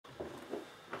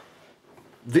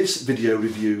This video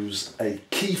reviews a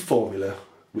key formula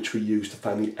which we use to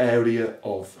find the area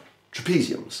of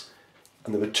trapeziums.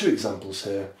 And there are two examples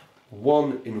here,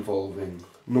 one involving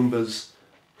numbers,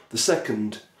 the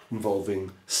second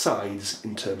involving sides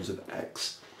in terms of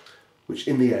x, which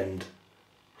in the end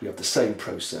we have the same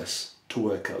process to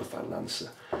work out the final answer.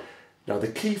 Now the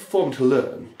key form to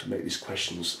learn to make these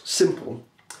questions simple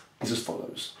is as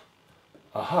follows.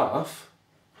 A half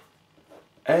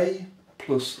a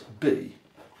plus b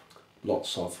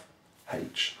lots of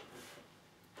h.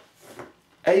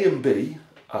 A and b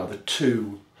are the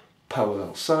two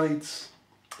parallel sides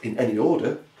in any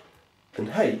order,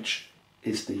 and h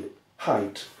is the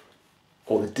height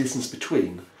or the distance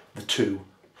between the two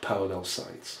parallel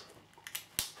sides.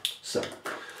 So,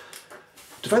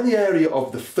 to find the area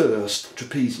of the first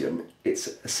trapezium, it's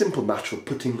a simple matter of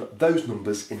putting those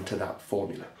numbers into that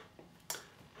formula.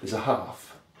 There's a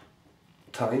half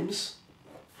times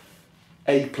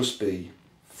a plus b,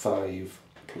 5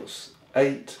 plus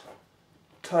 8,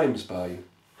 times by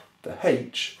the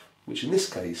h, which in this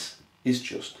case is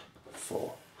just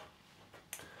 4.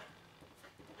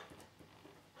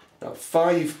 Now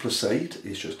 5 plus 8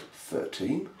 is just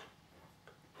 13,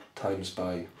 times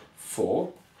by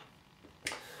 4.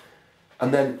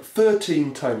 And then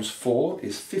 13 times 4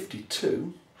 is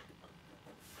 52,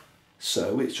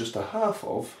 so it's just a half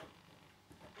of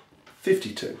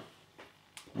 52,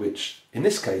 which in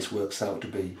this case works out to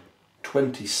be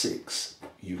 26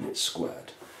 units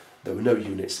squared. There were no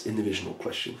units in the original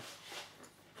question.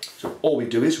 So all we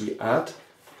do is we add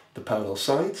the parallel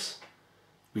sides,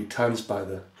 we times by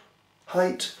the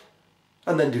height,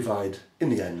 and then divide in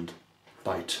the end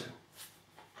by 2.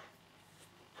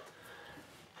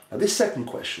 Now this second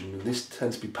question, and this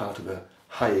tends to be part of a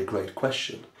higher grade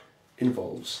question,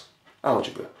 involves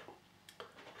algebra.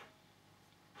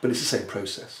 But it's the same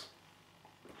process.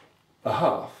 A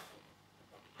half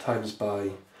times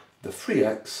by the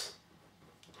 3x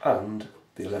and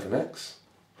the 11x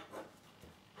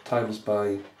times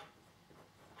by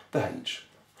the h.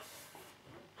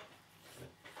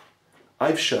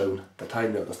 I've shown that I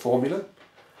know the formula,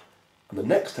 and the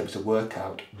next step is to work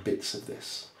out bits of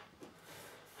this.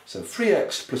 So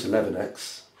 3x plus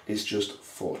 11x is just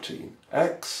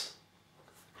 14x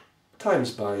times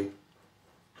by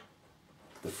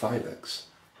the 5x.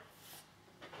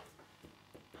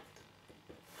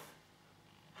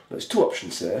 There's two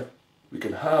options here. We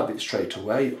can halve it straight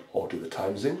away or do the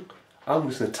timesing. I'm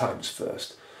just going to times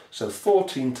first. So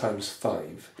 14 times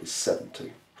 5 is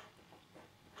 70.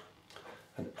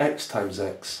 And x times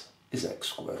x is x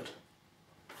squared.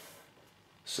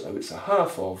 So it's a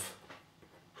half of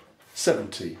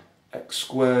 70 x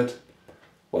squared.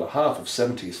 Well, a half of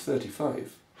 70 is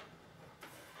 35.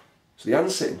 So the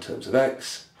answer in terms of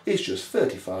x is just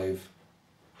 35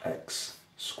 x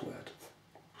squared.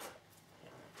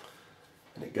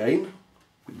 And again,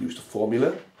 we used a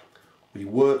formula. We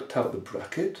worked out the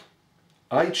bracket.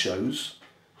 I chose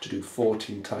to do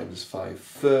 14 times 5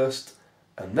 first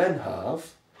and then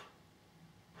halve.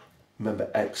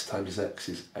 Remember, x times x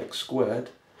is x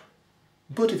squared.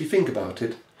 But if you think about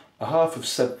it, a half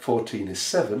of 14 is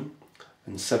 7,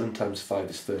 and 7 times 5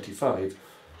 is 35.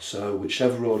 So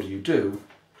whichever order you do,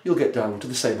 you'll get down to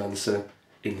the same answer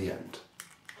in the end.